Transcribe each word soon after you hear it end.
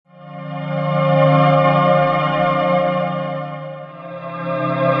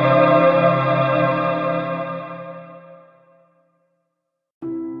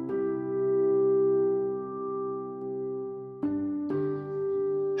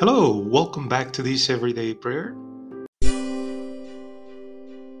Hello, welcome back to this everyday prayer.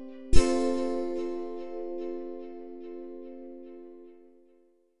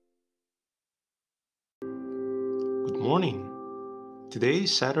 Good morning. Today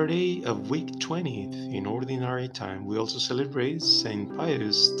is Saturday of week 20th in ordinary time. We also celebrate Saint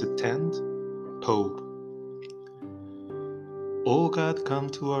Pius X, Pope. O God, come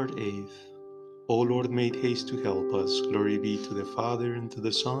to our aid. O Lord, make haste to help us. Glory be to the Father, and to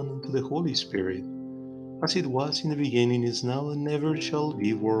the Son, and to the Holy Spirit, as it was in the beginning, is now, and ever shall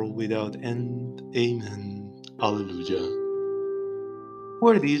be, world without end. Amen. Alleluia. Who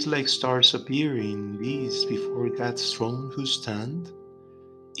are these like stars appearing, these before God's throne who stand?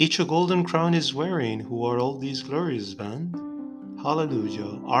 Each a golden crown is wearing, who are all these glorious band?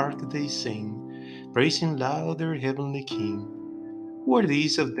 Hallelujah, hark they sing, praising loud their heavenly King. Who are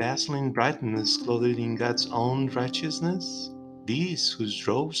these of dazzling brightness, clothed in God's own righteousness? These, whose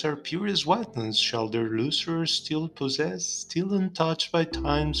robes are pure as whiteness, shall their luster still possess, still untouched by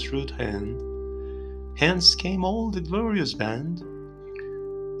time's rude hand. Hence came all the glorious band.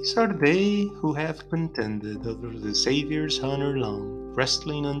 These are they who have contended over the Saviour's honor long,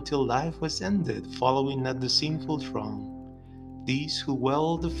 wrestling until life was ended, following at the sinful throng. These who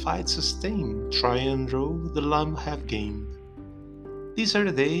well the fight sustained, triumph through the Lamb have gained. These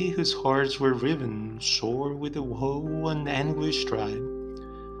are they whose hearts were riven, sore with the woe and anguish tried,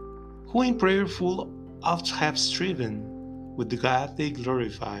 who in prayer full oft have striven with the God they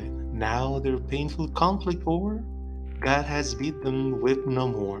glorified. Now their painful conflict o'er, God has bid them weep no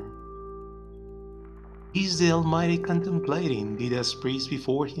more. He's the Almighty contemplating, did as priest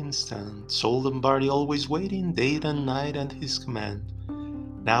before him stand, soul and body always waiting, day and night at his command.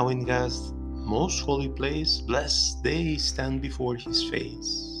 Now in God's most holy place, blessed they stand before his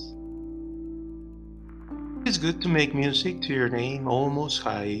face. It is good to make music to your name, O Most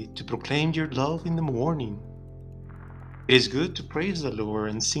High, to proclaim your love in the morning. It is good to praise the Lord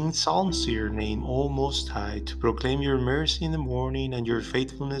and sing psalms to your name, O Most High, to proclaim your mercy in the morning and your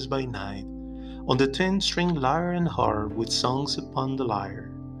faithfulness by night, on the 10-string lyre and harp, with songs upon the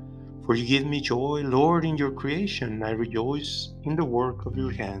lyre. For you give me joy, Lord, in your creation. I rejoice in the work of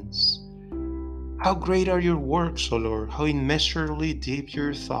your hands. How great are your works, O Lord! How immeasurably deep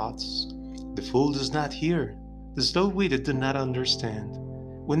your thoughts! The fool does not hear, the slow-witted do not understand.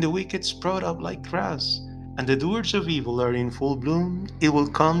 When the wicked sprout up like grass, and the doers of evil are in full bloom, it will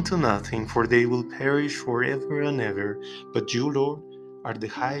come to nothing, for they will perish forever and ever. But you, Lord, are the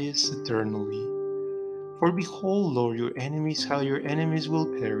highest eternally. For behold, Lord, your enemies, how your enemies will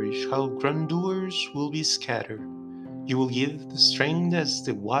perish, how wrongdoers will be scattered. You will give the strength as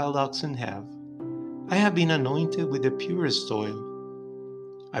the wild oxen have. I have been anointed with the purest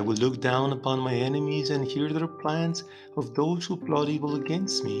oil. I will look down upon my enemies and hear the plans of those who plot evil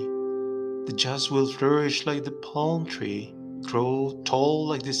against me. The just will flourish like the palm tree, grow tall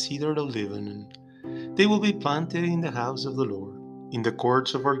like the cedar of Lebanon. They will be planted in the house of the Lord. In the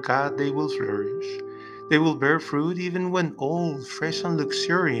courts of our God they will flourish. They will bear fruit even when old, fresh and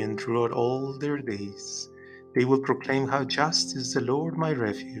luxuriant throughout all their days. They will proclaim how just is the Lord my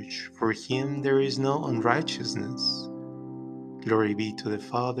refuge. For him there is no unrighteousness. Glory be to the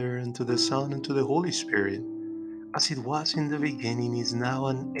Father, and to the Son, and to the Holy Spirit, as it was in the beginning, is now,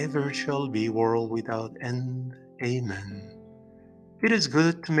 and ever shall be, world without end. Amen. It is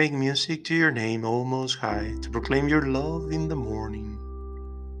good to make music to your name, O Most High, to proclaim your love in the morning.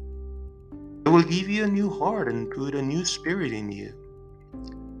 I will give you a new heart and put a new spirit in you.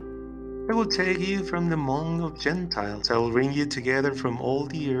 I will take you from the among of Gentiles. I will bring you together from all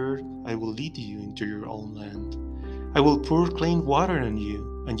the earth. I will lead you into your own land. I will pour clean water on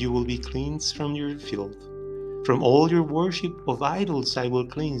you, and you will be cleansed from your filth. From all your worship of idols I will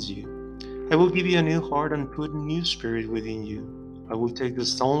cleanse you. I will give you a new heart and put a new spirit within you. I will take the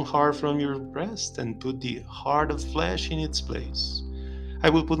stone heart from your breast and put the heart of flesh in its place. I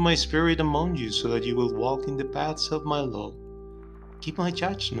will put my spirit among you so that you will walk in the paths of my law. Keep my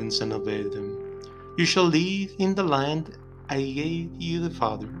judgments and obey them. You shall live in the land I gave you the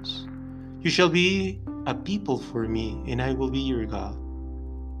fathers. You shall be a people for me, and I will be your God.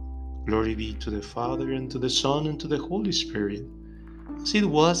 Glory be to the Father, and to the Son, and to the Holy Spirit, as it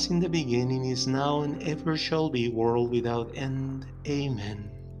was in the beginning, is now, and ever shall be, world without end. Amen.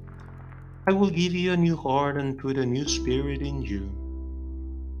 I will give you a new heart and put a new spirit in you.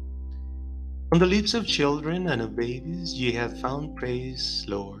 On the lips of children and of babies ye have found praise,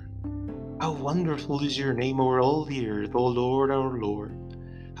 Lord. How wonderful is your name over all the earth, O Lord our Lord!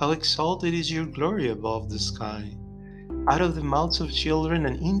 How exalted is your glory above the sky! Out of the mouths of children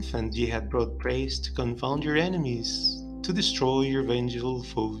and infants ye have brought praise to confound your enemies. to destroy your vengeful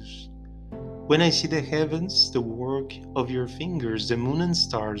foes. When I see the heavens, the work of your fingers, the moon and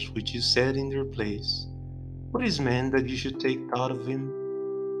stars which you set in their place, what is man that you should take thought of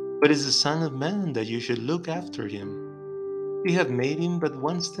him? What is the Son of Man that you should look after him? You have made him but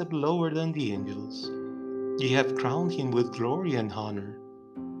one step lower than the angels. You have crowned him with glory and honor.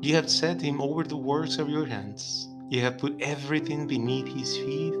 You have set him over the works of your hands. You have put everything beneath his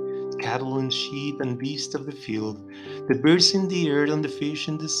feet, cattle and sheep and beasts of the field, the birds in the air and the fish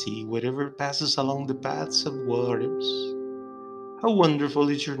in the sea, whatever passes along the paths of waters. How wonderful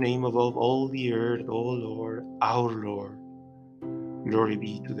is your name above all the earth, O Lord, our Lord. Glory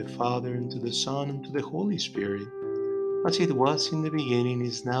be to the Father, and to the Son, and to the Holy Spirit, as it was in the beginning,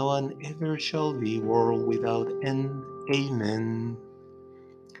 is now, and ever shall be, world without end. Amen.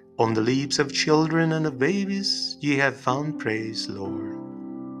 On the lips of children and of babies ye have found praise, Lord.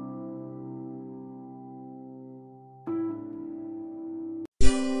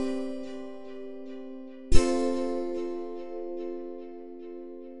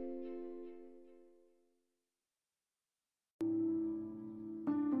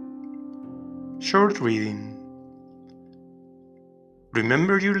 Short reading.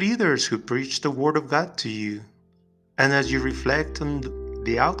 Remember your leaders who preach the Word of God to you, and as you reflect on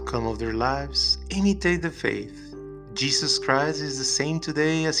the outcome of their lives, imitate the faith. Jesus Christ is the same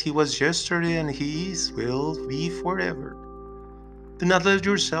today as he was yesterday, and he will be forever. Do not let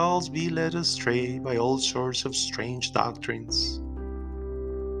yourselves be led astray by all sorts of strange doctrines.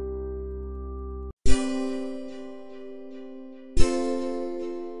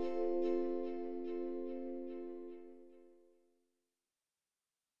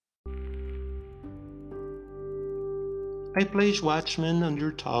 I place watchmen on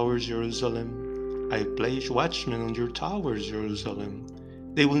your towers, Jerusalem. I place watchmen on your towers, Jerusalem.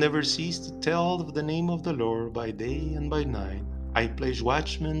 They will never cease to tell of the name of the Lord by day and by night. I place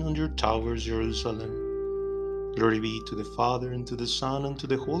watchmen on your towers, Jerusalem. Glory be to the Father, and to the Son, and to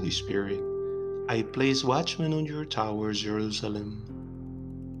the Holy Spirit. I place watchmen on your towers, Jerusalem.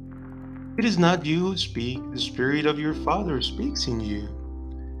 It is not you who speak, the Spirit of your Father speaks in you.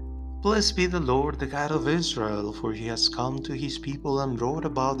 Blessed be the Lord, the God of Israel, for he has come to his people and brought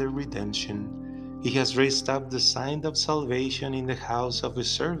about their redemption. He has raised up the sign of salvation in the house of his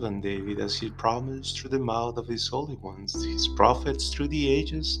servant David, as he promised through the mouth of his holy ones, his prophets through the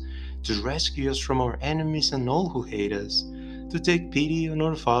ages, to rescue us from our enemies and all who hate us, to take pity on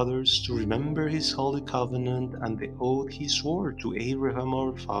our fathers, to remember his holy covenant and the oath he swore to Abraham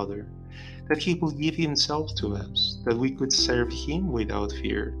our father, that he will give himself to us, that we could serve him without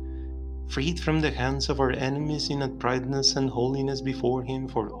fear, freed from the hands of our enemies in uprightness and holiness before him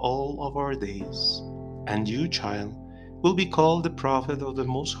for all of our days. And you, child, will be called the prophet of the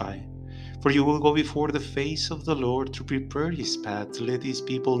Most High, for you will go before the face of the Lord to prepare his path, to let his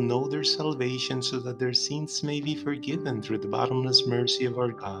people know their salvation, so that their sins may be forgiven through the bottomless mercy of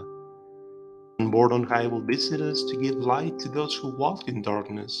our God. And Lord on high will visit us to give light to those who walk in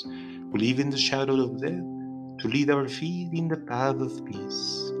darkness, who live in the shadow of death, to lead our feet in the path of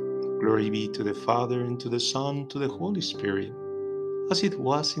peace. Glory be to the Father, and to the Son, and to the Holy Spirit, as it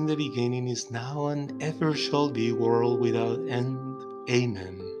was in the beginning, is now, and ever shall be, world without end.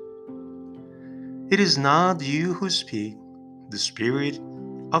 Amen. It is not you who speak, the Spirit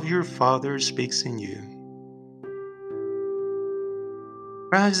of your Father speaks in you.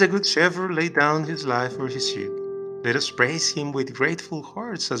 Christ the Good Shepherd laid down his life for his sheep. Let us praise him with grateful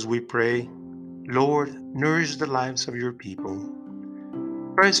hearts as we pray, Lord, nourish the lives of your people.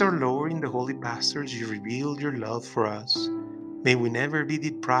 Christ our Lord, in the holy pastors you revealed your love for us. May we never be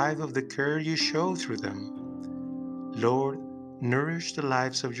deprived of the care you show through them. Lord, nourish the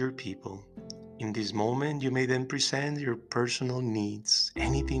lives of your people. In this moment, you may then present your personal needs,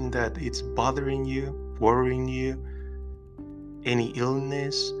 anything that is bothering you, worrying you, any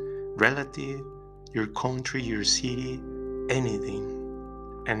illness, relative, your country, your city,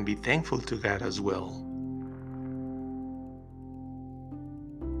 anything, and be thankful to God as well.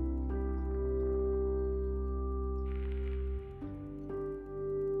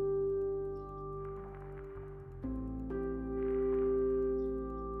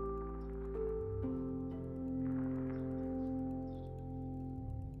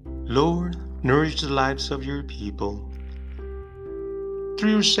 Lord, nourish the lives of your people.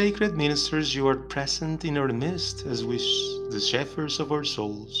 Through your sacred ministers, you are present in our midst as we, the shepherds of our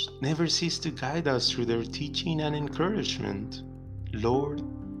souls, never cease to guide us through their teaching and encouragement. Lord,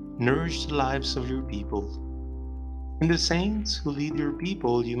 nourish the lives of your people. In the saints who lead your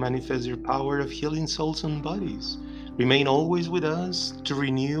people, you manifest your power of healing souls and bodies. Remain always with us to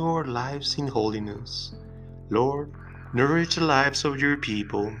renew our lives in holiness. Lord, Nourish the lives of your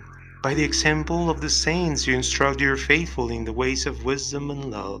people. By the example of the saints, you instruct your faithful in the ways of wisdom and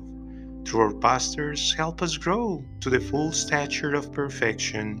love. Through our pastors, help us grow to the full stature of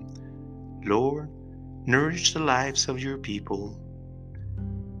perfection. Lord, nourish the lives of your people.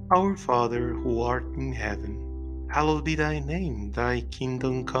 Our Father, who art in heaven, hallowed be thy name. Thy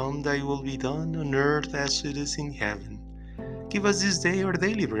kingdom come, thy will be done on earth as it is in heaven. Give us this day our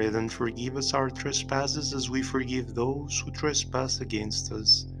daily bread, and forgive us our trespasses as we forgive those who trespass against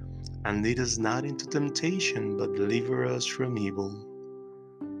us. And lead us not into temptation, but deliver us from evil.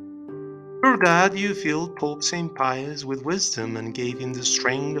 Lord God, you filled Pope St. Pius with wisdom and gave him the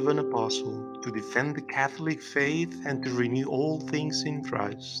strength of an apostle to defend the Catholic faith and to renew all things in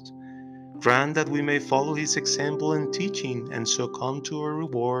Christ. Grant that we may follow his example and teaching and so come to our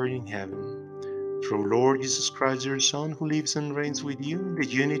reward in heaven. Through Lord Jesus Christ, your Son, who lives and reigns with you in the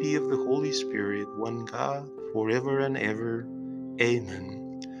unity of the Holy Spirit, one God, forever and ever.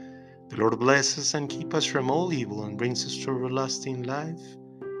 Amen. The Lord bless us and keep us from all evil and brings us to everlasting life.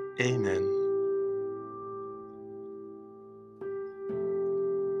 Amen.